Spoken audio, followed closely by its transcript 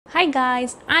Hi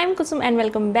guys, I'm Kusum and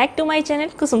welcome back to my channel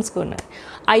Kusum's Corner.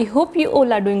 I hope you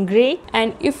all are doing great,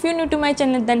 and if you're new to my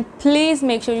channel then please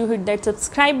make sure you hit that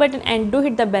subscribe button and do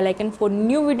hit the bell icon for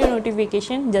new video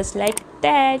notification just like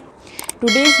that.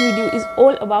 Today's video is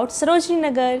all about Sarojini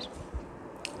Nagar.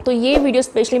 तो ये video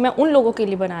specially मैं उन लोगों के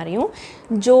लिए बना रही हूँ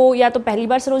जो या तो पहली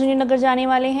बार सरोजनी नगर जाने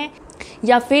वाले हैं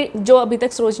या फिर जो अभी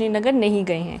तक सरोजनी नगर नहीं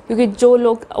गए हैं, क्योंकि जो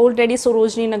लोग ऑलरेडी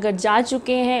सरोजनी नगर जा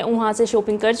चुके हैं, वहाँ से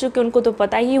शॉपिंग कर चुके हैं, उनको तो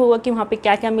पता ही होगा कि वहाँ पे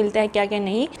क्या क्या मिलता है क्या क्या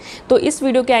नहीं। तो इस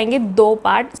वीडियो के आएंगे दो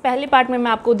पार्ट। पहले पार्ट में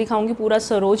मैं आपको दिखाऊंगी पूरा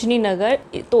सरोजनी नगर,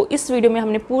 तो इस वीडियो में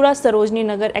हमने पूरा सरोजनी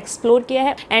नगर एक्सप्लोर किया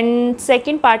है। एंड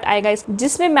सेकेंड पार्ट आएगा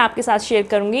जिसमें मैं आपके साथ शेयर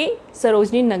करूँगी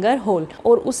सरोजनी नगर हॉल,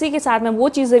 और उसी के साथ मैं वो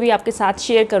चीज़ें भी आपके साथ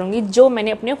शेयर करूँगी जो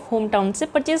मैंने अपने होम टाउन से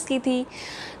परचेज़ की थी।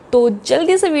 तो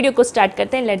जल्दी से वीडियो को स्टार्ट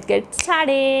करते हैं, लेट्स गेट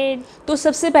स्टार्टेड। तो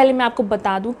सबसे पहले मैं आपको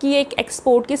बता दूं कि ये एक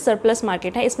एक्सपोर्ट की सरप्लस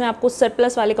मार्केट है। इसमें आपको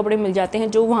सरप्लस वाले कपड़े मिल जाते हैं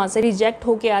जो वहाँ से रिजेक्ट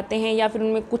होके आते हैं या फिर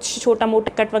उनमें कुछ छोटा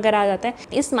मोटा कट वगैरह आ जाता है।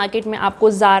 इस मार्केट में आपको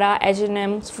ज़ारा,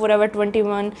 H&M, फॉरएवर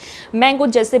 21, मैंगो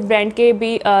जैसे ब्रांड के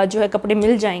भी जो है कपड़े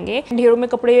मिल जाएंगे। ढेरों में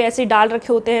कपड़े ऐसे डाल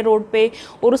रखे होते हैं रोड पे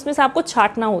और उसमें से आपको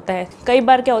छांटना होता है। कई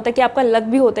बार क्या होता है कि आपका लक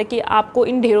भी होता है कि आपको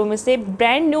इन ढेरों में से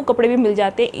ब्रांड न्यू कपड़े भी मिल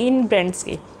जाते हैं इन ब्रांड्स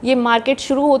के। ये मार्केट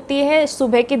शुरू होती है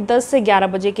सुबह के 10 से 11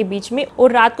 बजे के बीच में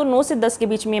और रात को 9 से 10 के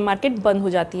बीच में ये मार्केट बंद हो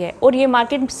जाती है। और ये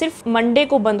मार्केट सिर्फ मंडे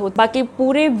को बंद होती है, बाकी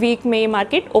पूरे वीक में ये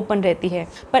मार्केट ओपन रहती है।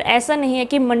 पर ऐसा नहीं है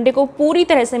कि मंडे को पूरी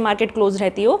तरह से मार्केट क्लोज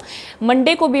रहती हो,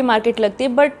 मंडे को भी मार्केट लगती है,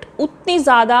 बट उतनी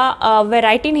ज़्यादा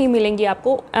वैरायटी नहीं मिलेंगी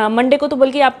आपको मंडे को। तो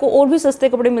बल्कि आपको और भी सस्ते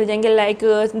कपड़े मिल जाएंगे, लाइक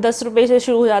 10 रुपये से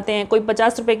शुरू हो जाते हैं, कोई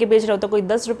 50 रुपये के बेच रहा होता है, कोई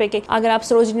 10 रुपये के। अगर आप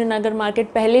सरोजनी नगर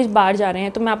मार्केट पहले बार जा रहे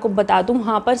हैं तो मैं आपको बता दूं,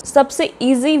 वहाँ पर सबसे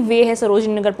ईजी वे है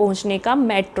सरोजनी नगर पहुँचने का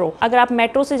मेट्रो। अगर आप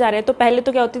मेट्रो से जा रहे हैं तो पहले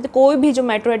तो क्या होती थी, कोई भी जो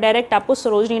मेट्रो है डायरेक्ट आपको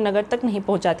सरोजनी नगर तक नहीं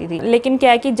पहुँचाती थी। लेकिन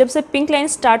क्या है कि जब से पिंक लाइन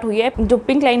स्टार्ट हुई है, जो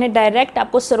पिंक लाइन है डायरेक्ट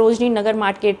आपको सरोजनी नगर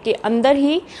मार्केट के अंदर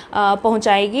ही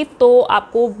पहुँचाएगी, तो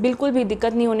आपको बिल्कुल भी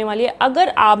दिक्कत नहीं होने वाली है। अगर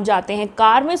आप जाते हैं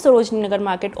कार में सरोजनी नगर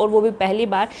मार्केट और वो भी पहली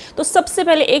बार, तो सबसे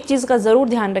पहले एक चीज़ का ज़रूर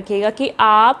ध्यान रखिएगा कि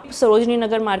आप सरोजनी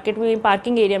नगर मार्केट में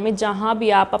पार्किंग एरिया में जहाँ भी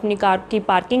आप अपनी कार की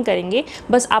पार्किंग करेंगे,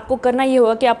 बस आपको करना ये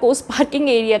होगा कि आपको उस पार्किंग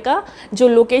एरिया का जो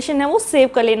लोकेशन है वो सेव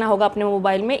कर लेना होगा अपने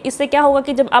मोबाइल में। इससे क्या होगा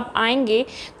कि जब आप आएंगे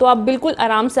तो आप बिल्कुल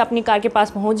आराम से अपनी कार के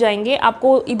पास पहुंच जाएंगे,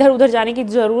 आपको इधर उधर जाने की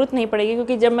ज़रूरत नहीं पड़ेगी।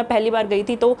 क्योंकि जब मैं पहली बार गई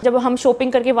थी तो जब हम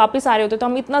शॉपिंग करके वापस आ रहे होते तो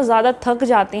हम इतना ज़्यादा थक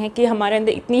जाते हैं कि हमारे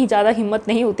अंदर इतनी ज़्यादा हिम्मत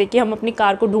नहीं होती कि हम अपनी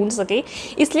कार को ढूंढ सके।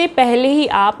 इसलिए पहले ही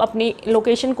आप अपनी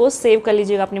लोकेशन को सेव कर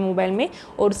लीजिएगा अपने मोबाइल में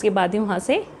और उसके बाद ही वहाँ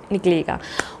से निकलिएगा।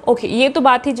 ओके, ये तो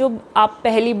बात थी जो आप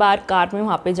पहली बार कार में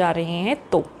वहाँ पे जा रहे हैं।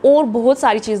 तो और बहुत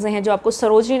सारी चीज़ें हैं जो आपको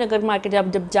सरोजनी नगर मार्केट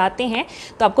जब जाते हैं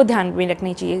तो आपको ध्यान में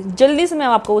रखनी चाहिए। जल्दी से मैं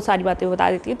आपको वो सारी बातें बता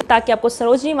देती हूँ ताकि आपको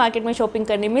सरोजनी मार्केट में शॉपिंग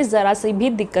करने में ज़रा सी भी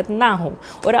दिक्कत ना हो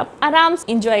और आप आराम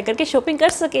से इंजॉय करके शॉपिंग कर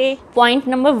सके। पॉइंट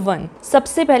नंबर 1,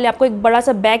 सबसे पहले आपको एक बड़ा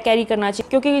सा बैग कैरी करना चाहिए,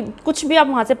 क्योंकि कुछ भी आप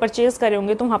वहाँ से परचेज़ करे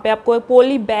होंगे तो वहाँ पर आपको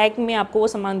पॉली बैग में आपको वो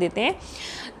सामान देते हैं।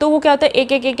 तो वो क्या होता है,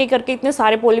 एक एक करके इतने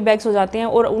सारे पॉली बैग्स हो जाते हैं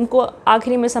और उनको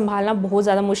आखिरी में संभालना बहुत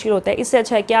ज़्यादा मुश्किल होता है। इससे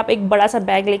अच्छा है कि आप एक बड़ा सा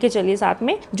बैग लेके चलिए, साथ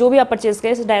में जो भी आप परचेज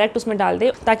करें डायरेक्ट उसमें डाल दें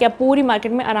ताकि आप पूरी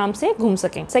मार्केट में आराम से घूम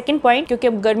सकें। सेकंड पॉइंट, क्योंकि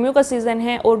अब गर्मियों का सीज़न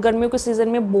है और गर्मियों के सीज़न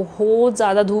में बहुत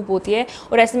ज़्यादा धूप होती है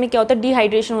और ऐसे में क्या होता है,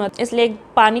 डिहाइड्रेशन हो जाता है। इसलिए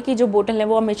पानी की जो बोतल है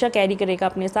वो हमेशा कैरी करेगा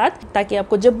अपने साथ ताकि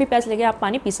आपको जब भी प्यास लगे आप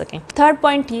पानी पी सकें। थर्ड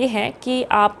पॉइंट ये है कि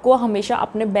आपको हमेशा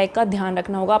अपने बैग का ध्यान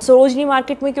रखना होगा सरोजनी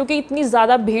मार्केट में, क्योंकि इतनी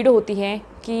ज़्यादा भीड़ होती है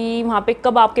कि वहाँ पे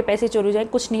कब आपके पैसे चोरी हो जाए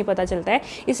कुछ नहीं पता चलता है।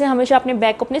 इसलिए हमेशा अपने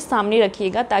बैग को अपने सामने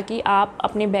रखिएगा ताकि आप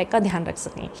अपने बैग का ध्यान रख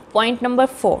सकें। पॉइंट नंबर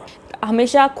 4,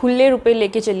 हमेशा खुले रुपए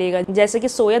लेके चलिएगा, जैसे कि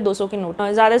 100 या 200 के नोट।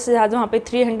 ज़्यादा से ज़्यादा वहाँ पे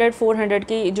 300-400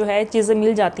 की जो है चीज़ें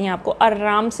मिल जाती हैं आपको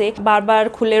आराम से। बार बार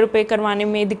खुले रुपए करवाने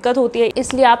में दिक्कत होती है,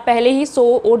 इसलिए आप पहले ही 100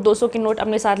 और 200 के नोट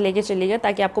अपने साथ लेके चलिएगा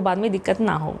ताकि आपको बाद में दिक्कत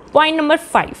ना हो। पॉइंट नंबर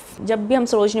 5, जब भी हम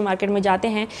सरोजनी मार्केट में जाते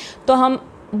हैं तो हम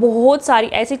बहुत सारी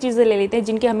ऐसी चीज़ें ले लेते हैं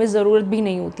जिनकी हमें ज़रूरत भी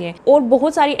नहीं होती है, और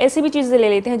बहुत सारी ऐसी भी चीज़ें ले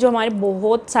लेते हैं जो हमारे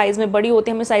बहुत साइज़ में बड़ी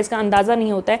होती है, हमें साइज़ का अंदाज़ा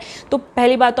नहीं होता है। तो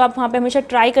पहली बात तो आप वहाँ पे हमेशा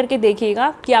ट्राई करके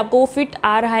देखिएगा कि आपको वो फिट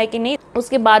आ रहा है कि नहीं,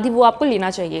 उसके बाद ही वो आपको लेना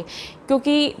चाहिए।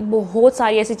 क्योंकि बहुत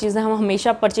सारी ऐसी चीज़ें हम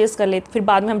हमेशा परचेज़ कर लेते फिर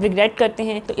बाद में हम रिग्रेट करते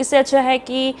हैं। तो इससे अच्छा है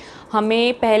कि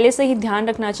हमें पहले से ही ध्यान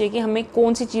रखना चाहिए कि हमें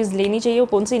कौन सी चीज़ लेनी चाहिए और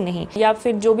कौन सी नहीं, या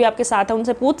फिर जो भी आपके साथ है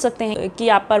उनसे पूछ सकते हैं कि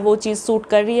आप पर वो चीज़ सूट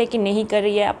कर रही है कि नहीं कर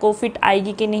रही है, आपको फिट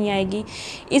आएगी कि नहीं आएगी।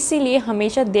 इसीलिए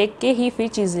हमेशा देख के ही फिर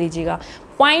चीज़ लीजिएगा।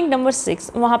 पॉइंट नंबर 6,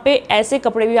 वहाँ पे ऐसे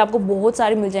कपड़े भी आपको बहुत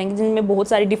सारे मिल जाएंगे जिनमें बहुत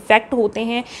सारे डिफेक्ट होते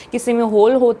हैं, किसी में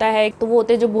होल होता है, तो वो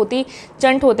होते हैं जो बहुत ही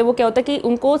चंट होते हैं। वो क्या होता है कि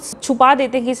उनको छुपा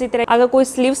देते हैं किसी तरह। अगर कोई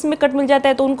स्लीव्स में कट मिल जाता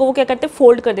है तो उनको वो क्या करते हैं,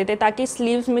 फोल्ड कर देते हैं ताकि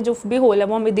स्लीव्स में जो भी होल है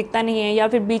वो हमें दिखता नहीं है, या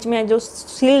फिर बीच में जो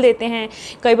सिल देते हैं।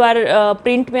 कई बार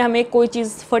प्रिंट में हमें कोई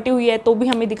चीज़ फटी हुई है तो भी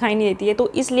हमें दिखाई नहीं देती है। तो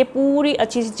इसलिए पूरी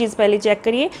अच्छी सी चीज़ पहले चेक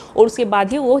करिए और उसके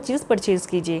बाद ही वो चीज़ परचेज़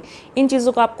कीजिए। इन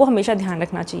चीज़ों का आपको हमेशा ध्यान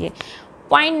रखना चाहिए।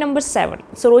 Point number 7,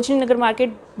 Sarojini Nagar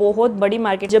market बहुत बड़ी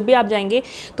मार्केट। जब भी आप जाएंगे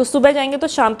तो सुबह जाएंगे तो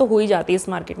शाम तो हो ही जाती है इस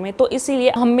मार्केट में, तो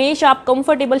इसीलिए हमेशा आप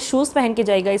कंफर्टेबल शूज़ पहन के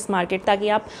जाइएगा इस मार्केट, ताकि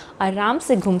आप आराम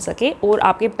से घूम सके और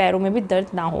आपके पैरों में भी दर्द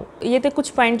ना हो। ये थे कुछ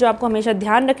पॉइंट जो आपको हमेशा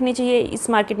ध्यान रखने चाहिए इस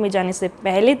मार्केट में जाने से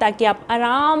पहले, ताकि आप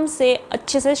आराम से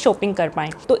अच्छे से शॉपिंग कर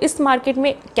पाएँ। तो इस मार्केट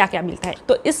में क्या क्या मिलता है,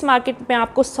 तो इस मार्केट में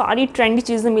आपको सारी ट्रेंडी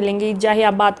चीज़ें मिलेंगी। चाहे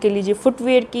आप बात कर लीजिए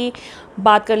फुटवेयर की,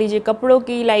 बात कर लीजिए कपड़ों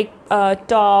की, like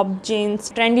top,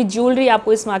 jeans, trendy jewellery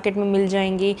आपको इस मार्केट में मिल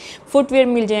जाएंगी, फुटवेयर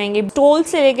मिल जाएंगे। स्टॉल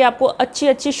से लेके आपको अच्छी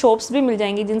अच्छी शॉप्स भी मिल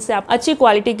जाएंगी जिनसे आप अच्छी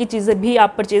क्वालिटी की चीज़ें भी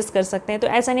आप परचेज कर सकते हैं। तो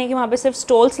ऐसा नहीं है कि वहाँ पे सिर्फ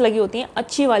स्टॉल्स लगी होती हैं,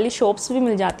 अच्छी वाली शॉप्स भी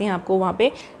मिल जाती हैं आपको। वहाँ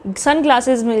पे सन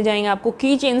ग्लासेस मिल जाएंगे आपको,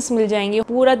 की चेन्स मिल जाएंगे।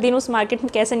 पूरा दिन उस मार्केट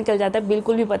में कैसे निकल जाता है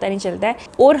बिल्कुल भी पता नहीं चलता है।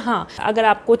 और हाँ, अगर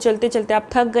आपको चलते चलते आप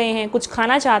थक गए हैं, कुछ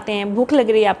खाना चाहते हैं, भूख लग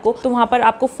रही है आपको, तो वहाँ पर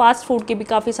आपको फास्ट फूड की भी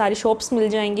काफ़ी सारी शॉप्स मिल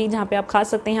जाएंगी जहाँ पे आप खा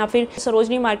सकते हैं। या फिर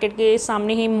सरोजनी मार्केट के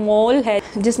सामने ही मॉल है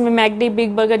जिसमें मैकडी,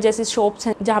 बिग बर्गर जैसी शॉप्स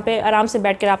हैं जहाँ पे आराम से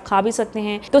बैठकर आप खा भी सकते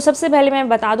हैं। तो सबसे पहले मैं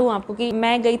बता दूं आपको कि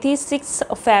मैं गई थी 6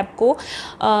 फ़रवरी को,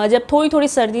 जब थोड़ी थोड़ी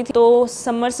सर्दी थी, तो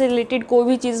समर से रिलेटेड कोई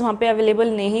भी चीज़ वहाँ पे अवेलेबल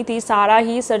नहीं थी, सारा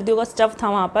ही सर्दियों का स्टफ था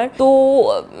वहाँ पर।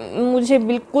 तो मुझे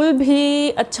बिल्कुल भी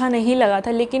अच्छा नहीं लगा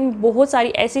था, लेकिन बहुत सारी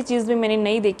ऐसी चीज़ भी मैंने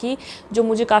नहीं देखी जो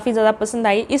मुझे काफ़ी ज़्यादा पसंद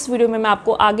आई। इस वीडियो में मैं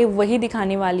आपको आगे वही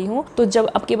दिखाने वाली हूँ। तो जब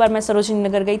अब की बार मैं सरोजनी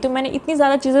नगर गई तो मैंने इतनी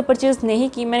ज़्यादा चीज़ें परचेज नहीं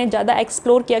की, मैंने ज़्यादा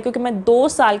एक्सप्लोर किया क्योंकि मैं 2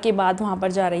 साल के बाद वहाँ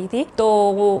पर जा रही थी,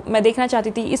 तो मैं देखना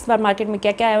चाहती थी इस बार मार्केट में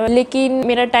क्या क्या है। लेकिन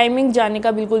मेरा टाइमिंग जाने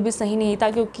का बिल्कुल भी सही नहीं था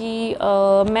क्योंकि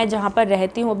मैं जहाँ पर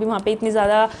रहती हूँ अभी वहाँ पे इतनी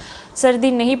ज़्यादा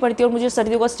सर्दी नहीं पड़ती और मुझे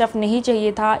सर्दियों का स्टफ़ नहीं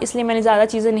चाहिए था, इसलिए मैंने ज़्यादा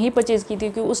चीज़ें नहीं परचेज़ की थी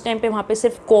क्योंकि उस टाइम पे वहाँ पे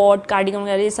सिर्फ कोट, कार्डिगन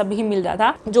वगैरह ये सब ही मिल रहा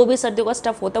था। जो भी सर्दियों का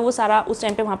स्टफ़ होता है वो सारा उस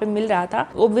टाइम पे वहाँ पे मिल रहा था।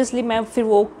 ऑब्वियसली मैं फिर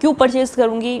वो क्यों परचेज़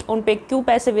करूँगी, उन पे क्यों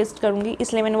पैसे वेस्ट करूँगी,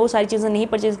 इसलिए मैंने वो सारी चीज़ें नहीं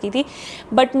परचेज़ की थी।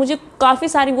 बट मुझे काफ़ी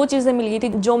सारी वो चीज़ें मिल गई थी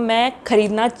जो मैं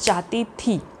ख़रीदना चाहती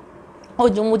थी और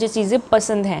जो मुझे चीज़ें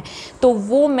पसंद हैं, तो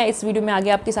वो मैं इस वीडियो में आगे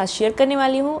आपके साथ शेयर करने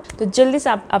वाली हूँ। तो जल्दी से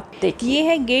आप देखिए। ये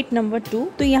है गेट नंबर 2।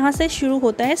 तो यहाँ से शुरू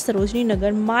होता है सरोजनी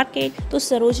नगर मार्केट। तो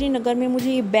सरोजनी नगर में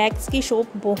मुझे ये बैग्स की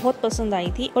शॉप बहुत पसंद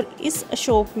आई थी और इस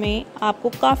शॉप में आपको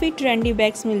काफ़ी ट्रेंडी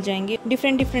बैग्स मिल जाएंगे,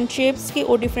 डिफरेंट शेप्स के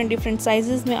और डिफरेंट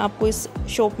साइजेस में आपको इस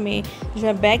शॉप में जो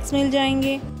है बैग्स मिल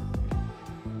जाएंगे।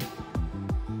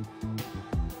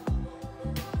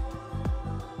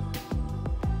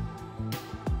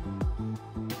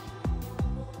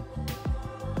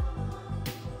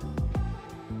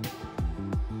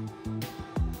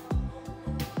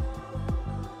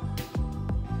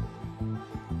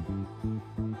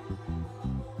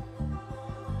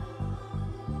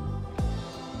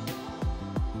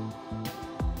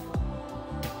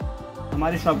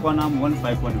 हमारी शॉप का नाम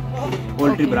 151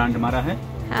 पोल्ट्री ब्रांड हमारा है।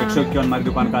 151 हमारी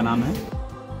दुकान का नाम है।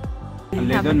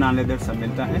 लेदर, नॉन लेदर सब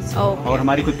मिलता है और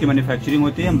हमारी खुद की मैन्युफैक्चरिंग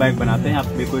होती है। हम बैग बनाते हैं, आप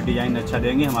भी कोई डिजाइन अच्छा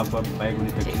देंगे हम आपको बैग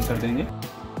मैन्युफैक्चरिंग कर देंगे।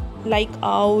 लाइक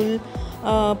आउल,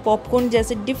 पॉपकॉर्न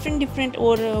जैसे डिफरेंट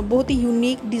और बहुत ही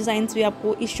यूनिक डिज़ाइंस भी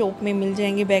आपको इस शॉप में मिल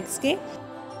जाएंगे बैग्स के।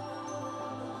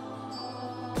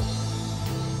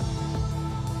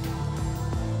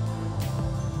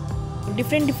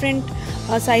 डिफरेंट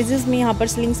साइजेस में यहाँ पर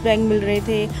स्लिंग्स बैग मिल रहे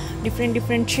थे,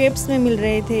 डिफरेंट शेप्स में मिल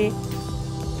रहे थे।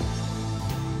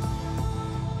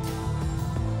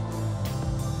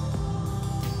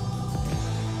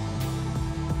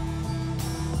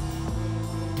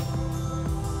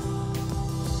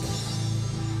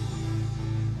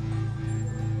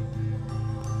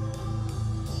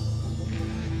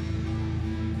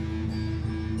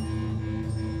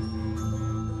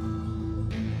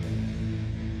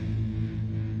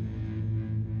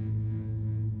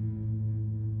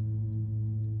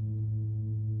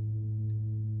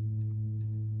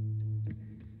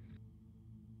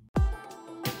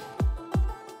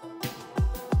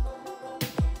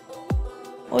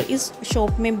 और इस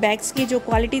शॉप में बैग्स की जो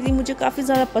क्वालिटी थी मुझे काफ़ी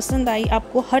ज़्यादा पसंद आई।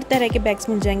 आपको हर तरह के बैग्स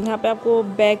मिल जाएंगे यहाँ पे, आपको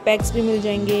बैग पैक्स भी मिल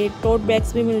जाएंगे, टोट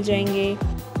बैग्स भी मिल जाएंगे।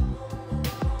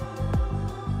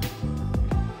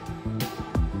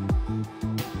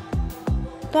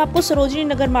 तो आपको सरोजनी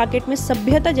नगर मार्केट में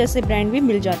सभ्यता जैसे ब्रांड भी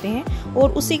मिल जाते हैं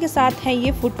और उसी के साथ है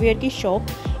ये फुटवेयर की शॉप।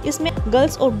 इसमें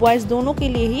गर्ल्स और बॉयज़ दोनों के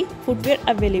लिए ही फुटवेयर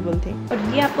अवेलेबल थे और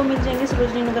ये आपको मिल जाएंगे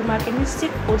सरोजनी नगर मार्केट में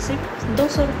सिर्फ और सिर्फ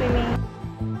 200 रुपये में।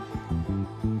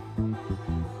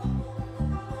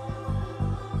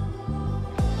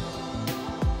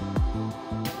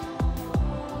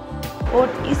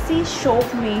 और इसी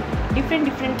शॉप में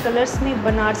डिफरेंट कलर्स में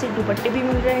बनारसी दुपट्टे भी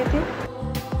मिल रहे थे।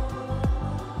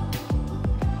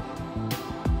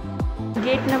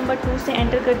 गेट नंबर 2 से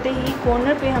एंटर करते ही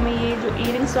कॉर्नर पे हमें ये जो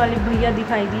इयरिंग्स वाले भैया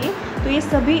दिखाई दिए, तो ये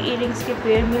सभी इयरिंग्स के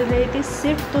पेयर मिल रहे थे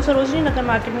सिर्फ। तो सरोजनी नगर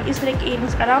मार्केट में इस तरह के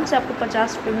इयरिंग्स आराम से आपको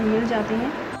 50 रुपये में मिल जाते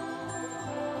हैं।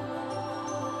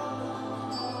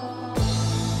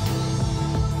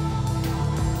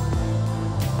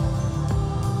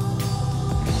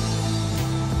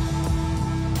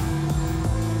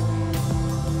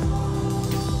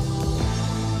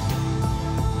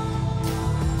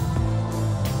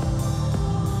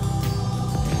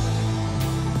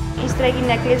 इस तरह की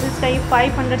नेकलेसेस का ये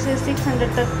 500 से 600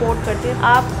 तक कोट करते हैं।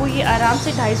 आपको ये आराम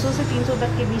से 250 से 300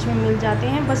 तक के बीच में मिल जाते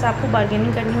हैं, बस आपको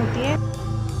बार्गेनिंग करनी होती है।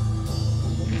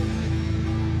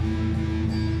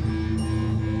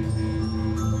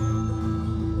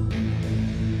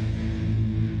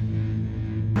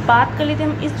 बात कर लेते हैं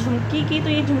हम इस झुमकी की, तो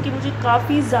ये झुमकी मुझे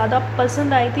काफ़ी ज़्यादा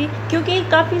पसंद आई थी क्योंकि ये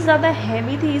काफ़ी ज़्यादा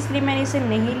हैवी थी, इसलिए मैंने इसे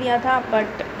नहीं लिया था।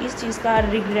 बट इस चीज़ का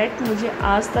रिग्रेट मुझे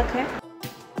आज तक है।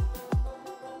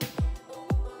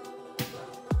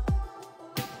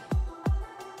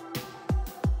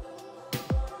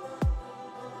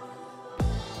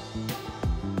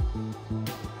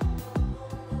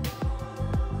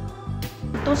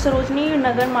 तो सरोजनी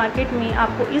नगर मार्केट में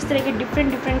आपको इस तरह के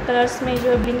डिफरेंट कलर्स में जो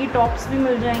है ब्लिंगी टॉप्स भी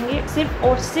मिल जाएंगे सिर्फ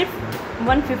और सिर्फ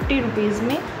 150 रुपीज़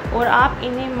में, और आप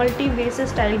इन्हें मल्टी वे से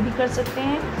स्टाइल भी कर सकते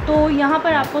हैं। तो यहाँ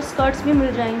पर आपको स्कर्ट्स भी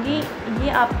मिल जाएंगी, ये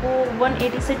आपको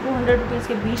 180 से 200 रुपीज़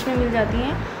के बीच में मिल जाती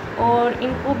हैं और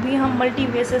इनको भी हम मल्टी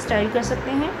वे से स्टाइल कर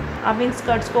सकते हैं। आप इन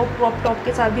स्कर्ट्स को क्रॉप टॉप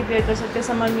के साथ भी वेयर कर सकते हैं,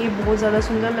 समर में ये बहुत ज़्यादा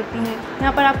सुंदर लगती हैं।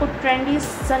 यहाँ पर आपको ट्रेंडी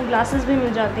सन ग्लासेस भी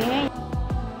मिल जाते हैं।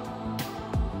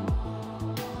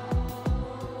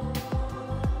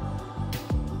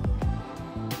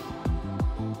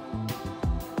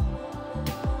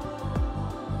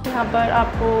 यहाँ पर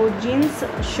आपको जीन्स,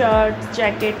 शर्ट,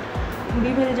 जैकेट भी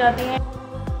मिल जाती हैं।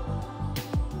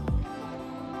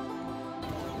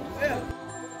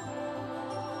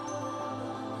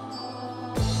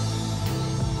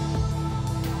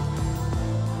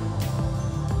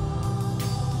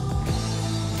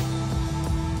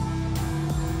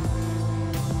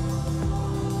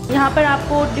 यहाँ पर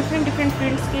आपको डिफरेंट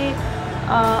प्रिंट्स के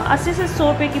 80 से 100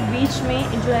 रुपये के बीच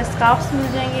में जो है स्कार्फ्स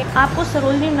मिल जाएंगे। आपको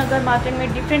सरोजनी नगर मार्केट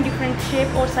में डिफरेंट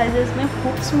शेप और साइजेस में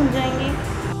हुक्स मिल जाएंगे।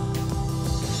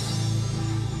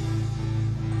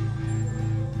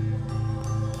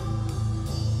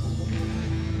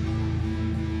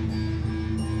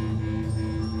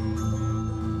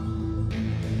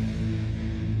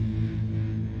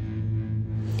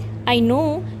 आई नो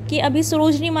कि अभी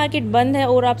सरोजनी मार्केट बंद है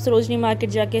और आप सरोजनी मार्केट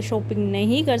जाके शॉपिंग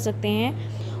नहीं कर सकते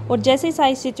हैं, और जैसे ही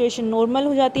सारी सिचुएशन नॉर्मल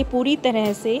हो जाती है पूरी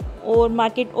तरह से और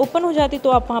मार्केट ओपन हो जाती है तो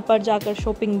आप वहाँ पर जाकर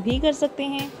शॉपिंग भी कर सकते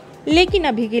हैं। लेकिन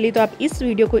अभी के लिए तो आप इस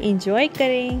वीडियो को एंजॉय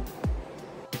करें।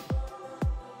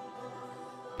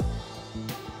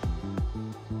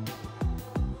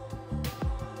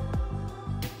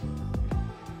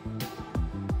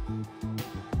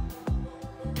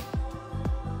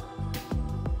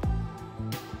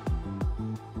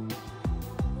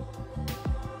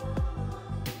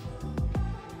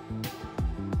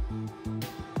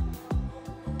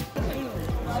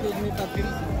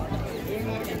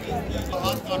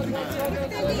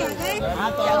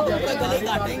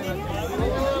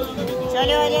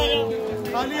 चलो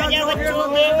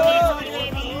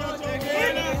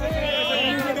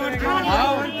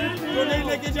जो नहीं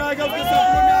लेके जाएगा उसके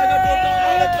सपनों में आएगा।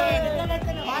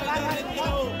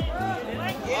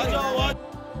 आ जाओ।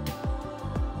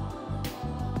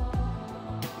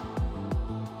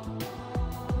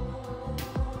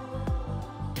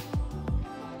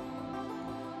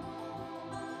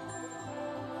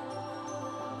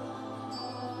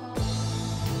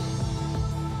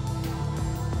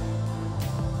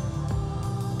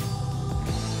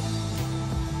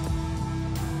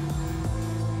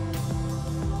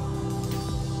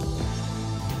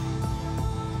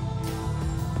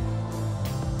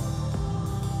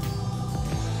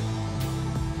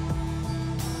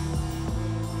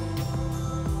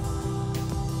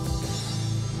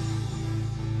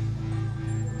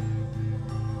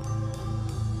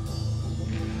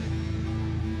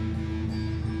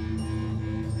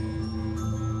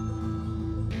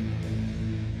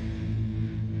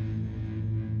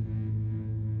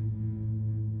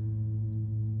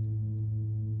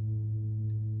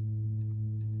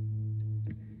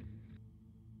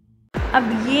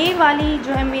 अब ये वाली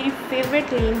जो है मेरी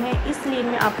फेवरेट लेन है। इस लेन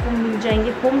में आपको मिल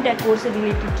जाएंगे होम डेकोर से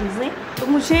रिलेटेड चीज़ें। तो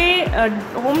मुझे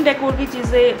होम डेकोर की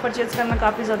चीज़ें परचेज़ करना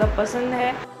काफ़ी ज़्यादा पसंद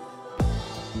है।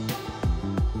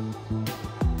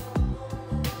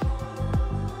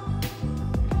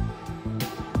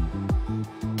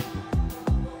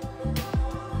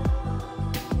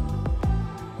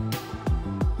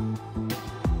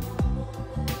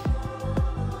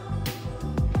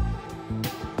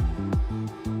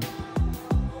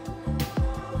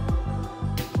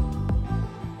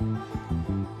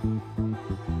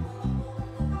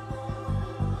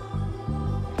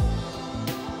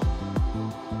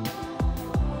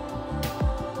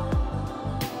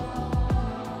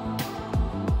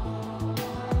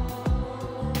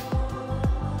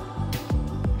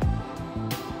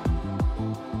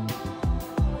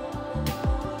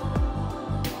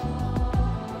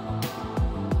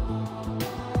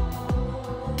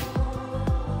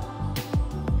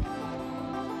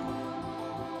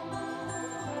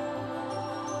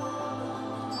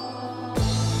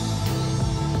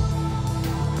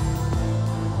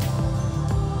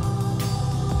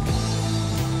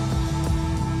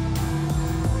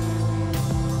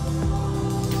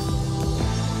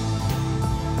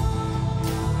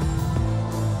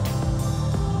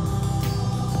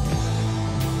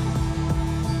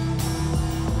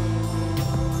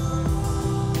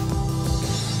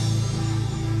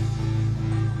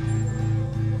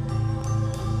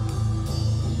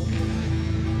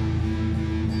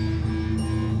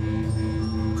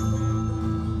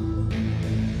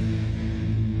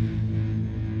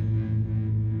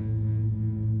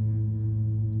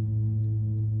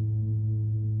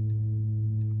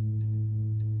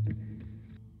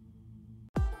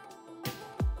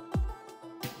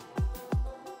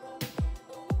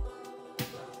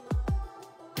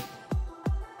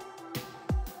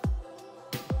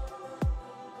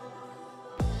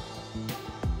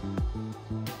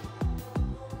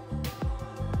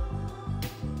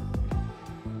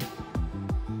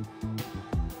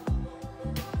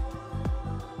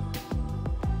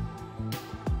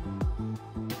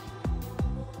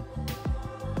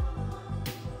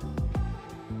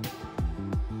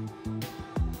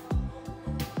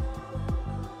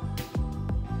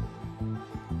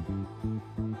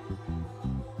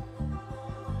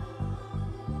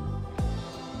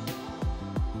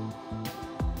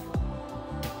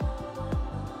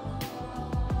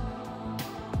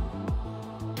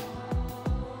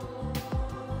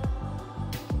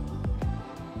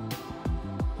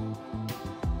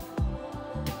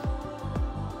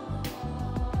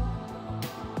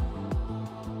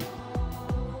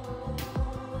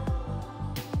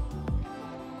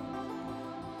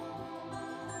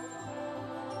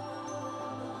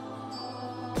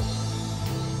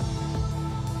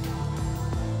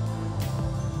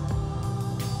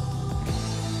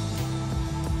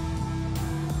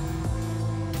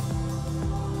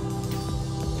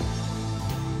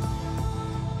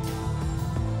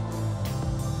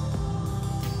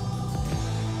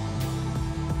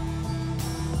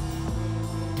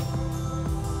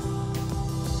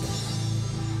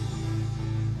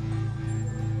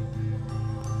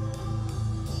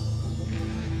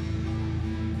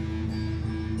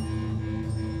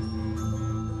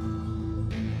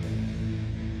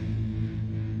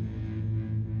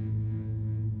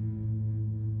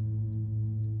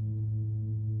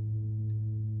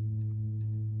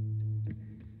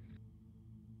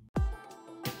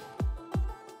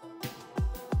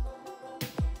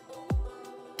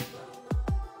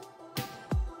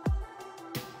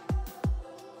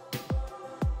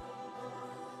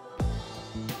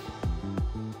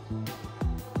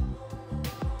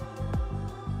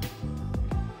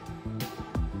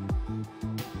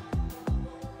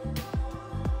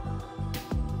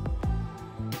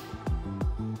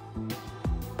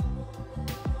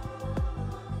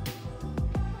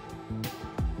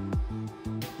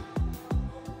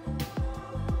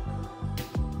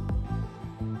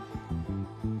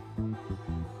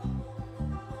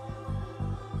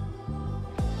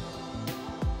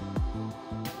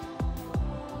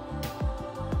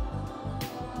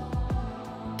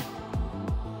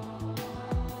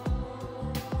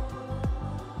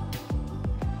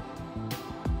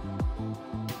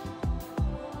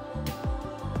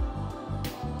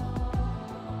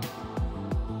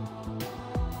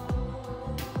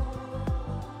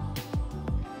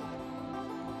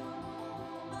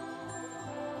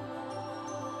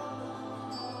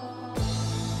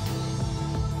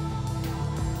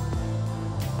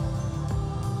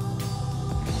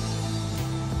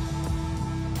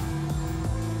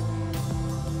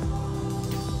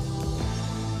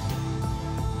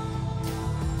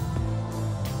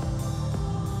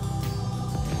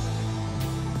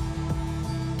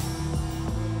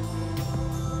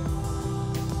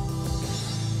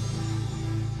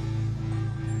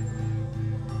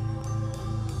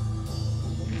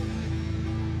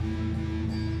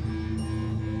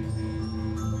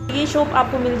 ये शॉप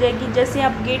आपको मिल जाएगी जैसे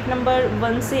आप गेट नंबर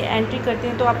 1 से एंट्री करते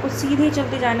हैं तो आपको सीधे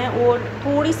चलते जाना है और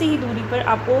थोड़ी सी ही दूरी पर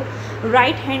आपको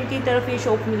राइट हैंड की तरफ ये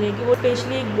शॉप मिलेगी। वो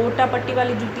स्पेशली एक गोटा पट्टी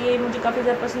वाली जूती है, मुझे काफ़ी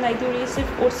ज़्यादा पसंद आई थी और ये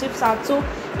सिर्फ 700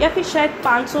 या फिर शायद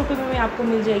 500 रुपये में आपको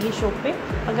मिल जाएगी शॉप पे।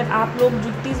 अगर आप लोग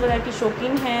जूतीज़ वगैरह की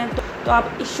शौकीन हैं तो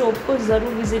आप इस शॉप को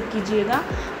ज़रूर विज़िट कीजिएगा।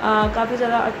 काफ़ी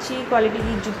ज़्यादा अच्छी क्वालिटी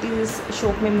की जूती इस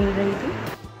शॉप में मिल रही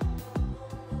थी।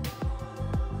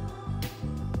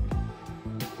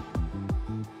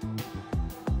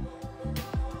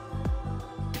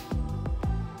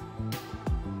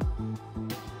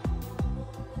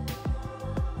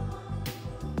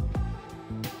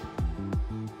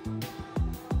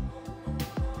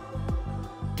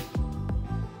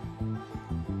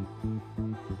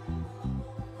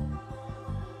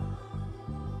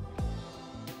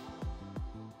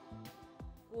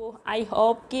 आई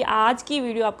होप कि आज की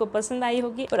वीडियो आपको पसंद आई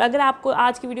होगी, और अगर आपको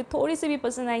आज की वीडियो थोड़ी सी भी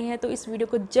पसंद आई है तो इस वीडियो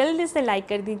को जल्दी से लाइक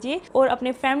कर दीजिए और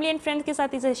अपने फैमिली एंड फ्रेंड्स के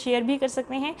साथ इसे शेयर भी कर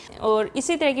सकते हैं। और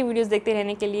इसी तरह की वीडियोस देखते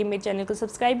रहने के लिए मेरे चैनल को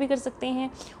सब्सक्राइब भी कर सकते हैं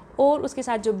और उसके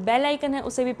साथ जो बेल आइकन है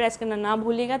उसे भी प्रेस करना ना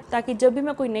भूलिएगा, ताकि जब भी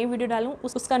मैं कोई नई वीडियो डालूँ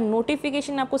उसका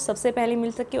नोटिफिकेशन आपको सबसे पहले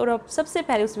मिल सके और आप सबसे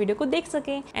पहले उस वीडियो को देख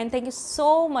सकें। And thank you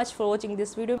so much for watching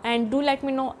this video and do let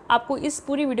me know आपको इस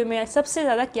पूरी वीडियो में सबसे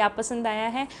ज़्यादा क्या पसंद आया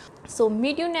है। सो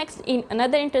meet you next in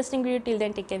another interesting video. Till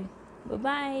then, take care. Bye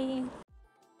bye.